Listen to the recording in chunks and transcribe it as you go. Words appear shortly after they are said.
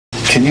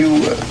Can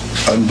you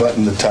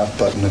unbutton the top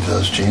button of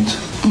those jeans?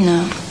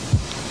 No,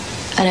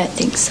 I don't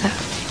think so.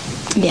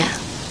 Yeah.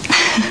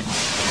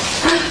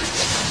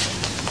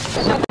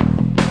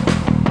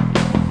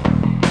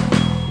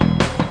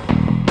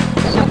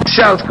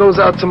 Shouts goes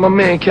out to my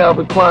man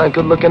Calvin Klein,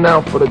 good looking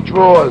out for the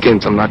drawers. Again,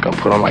 I'm not gonna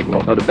put on like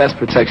no the best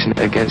protection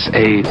against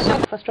AIDS. Does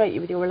that frustrate you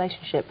with your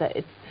relationship that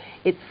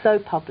it's so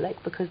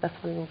public because they're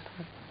following all the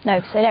time? No,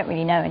 because they don't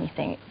really know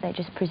anything. They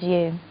just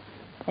presume.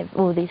 They've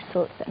all these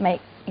sorts that make,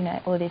 you know,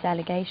 all these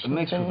allegations. It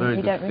makes for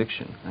very good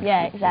fiction. Actually.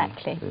 Yeah,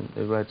 exactly.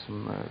 They write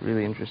some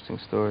really interesting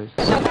stories.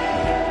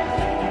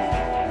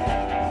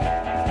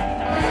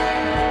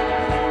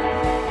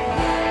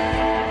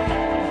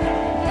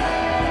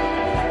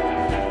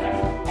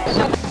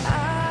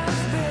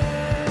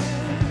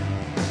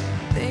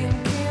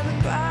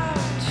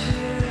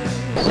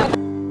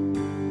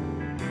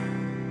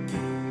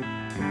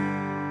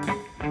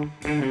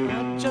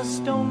 I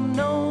just don't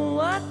know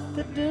what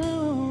to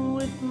do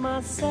with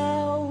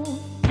myself.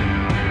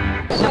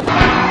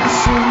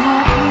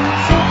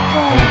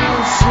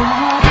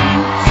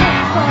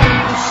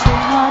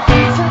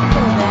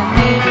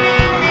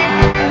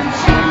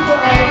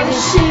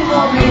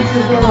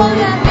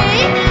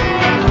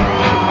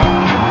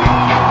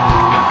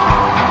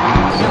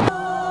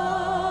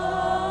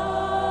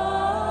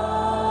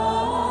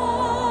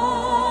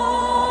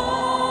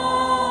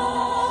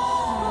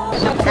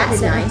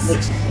 That's nice,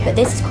 but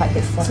this is quite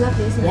good fun. It's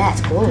lovely, isn't it? Yeah,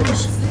 it's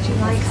gorgeous.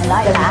 I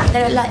like that.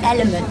 There are like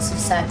elements of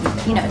certain,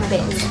 you know,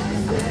 bits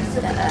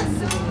that are,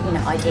 you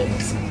know,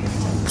 ideas.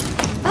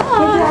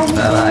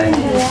 Bye-bye.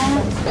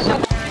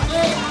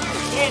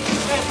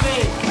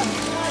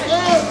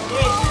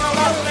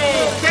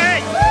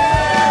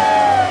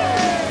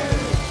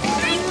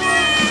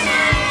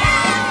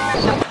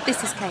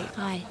 This is Kate.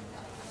 Hi.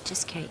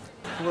 Just Kate.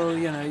 Well,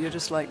 you know, you're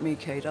just like me,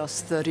 Kate.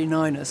 Us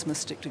 39ers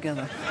must stick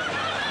together.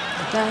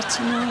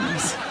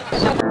 39ers.